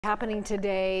Happening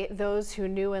today, those who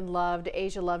knew and loved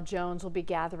Asijah Love Jones will be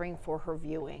gathering for her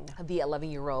viewing. The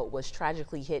 11-year-old was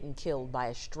tragically hit and killed by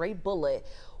a stray bullet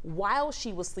while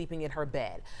she was sleeping in her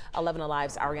bed. 11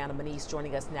 Alive's Ariana Maniz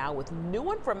joining us now with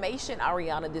new information,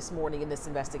 Ariana, this morning in this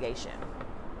investigation.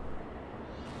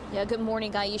 Yeah, good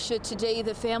morning, Aisha. Today,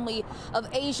 the family of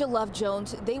Asijah Love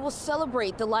Jones, they will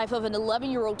celebrate the life of an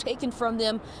 11-year-old taken from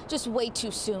them just way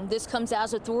too soon. This comes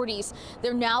as authorities,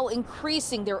 they're now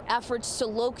increasing their efforts to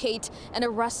locate and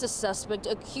arrest a suspect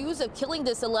accused of killing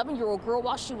this 11-year-old girl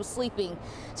while she was sleeping.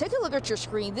 Take a look at your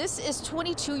screen. This is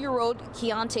 22-year-old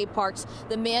Kionta Parks,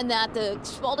 the man that the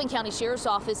Spalding County Sheriff's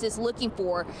Office is looking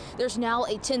for. There's now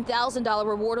a $10,000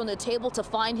 reward on the table to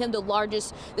find him, the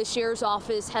largest the Sheriff's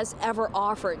Office has ever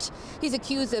offered. He's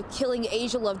accused of killing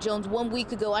Asijah Love Jones 1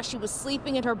 week ago as she was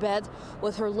sleeping in her bed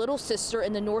with her little sister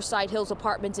in the Northside Hills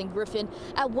apartments in Griffin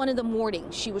at 1 in the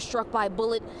morning. She was struck by a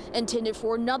bullet intended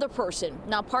for another person.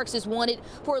 Now, Parks is wanted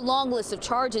for a long list of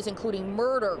charges, including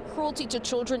murder, cruelty to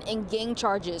children, and gang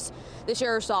charges. The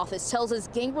Sheriff's Office tells us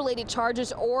gang-related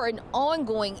charges are an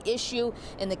ongoing issue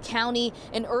in the county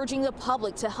and urging the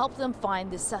public to help them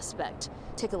find the suspect.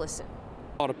 Take a listen.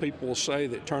 A lot of people will say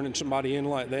that turning somebody in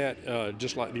like that,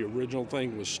 just like the original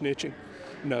thing was snitching.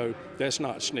 No, that's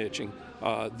not snitching.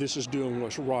 This is doing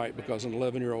what's right because an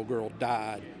 11-year-old girl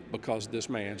died because of this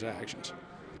man's actions.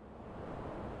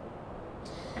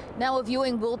 Now, a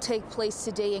viewing will take place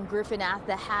today in Griffin at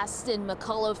the Haston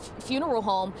McCullough Funeral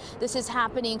Home. This is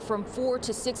happening from 4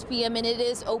 to 6 p.m. and it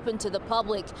is open to the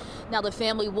public. Now, the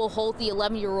family will hold the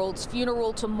 11-year-old's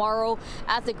funeral tomorrow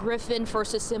at the Griffin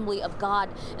First Assembly of God.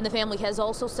 And the family has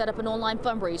also set up an online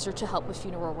fundraiser to help with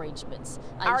funeral arrangements.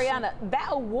 Ariana, that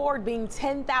award being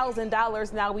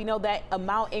 $10,000, now we know that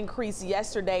amount increased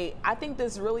yesterday. I think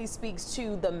this really speaks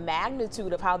to the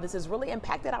magnitude of how this has really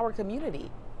impacted our community.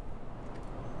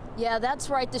 Yeah, that's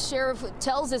right. The sheriff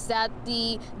tells us that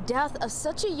the death of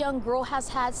such a young girl has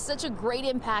had such a great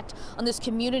impact on this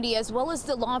community, as well as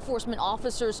the law enforcement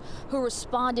officers who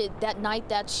responded that night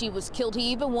that she was killed.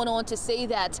 He even went on to say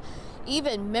that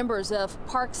even members of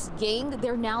Parks' gang,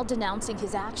 they're now denouncing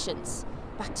his actions.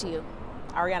 Back to you.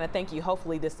 Ariana, thank you.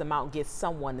 Hopefully this amount gets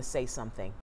someone to say something.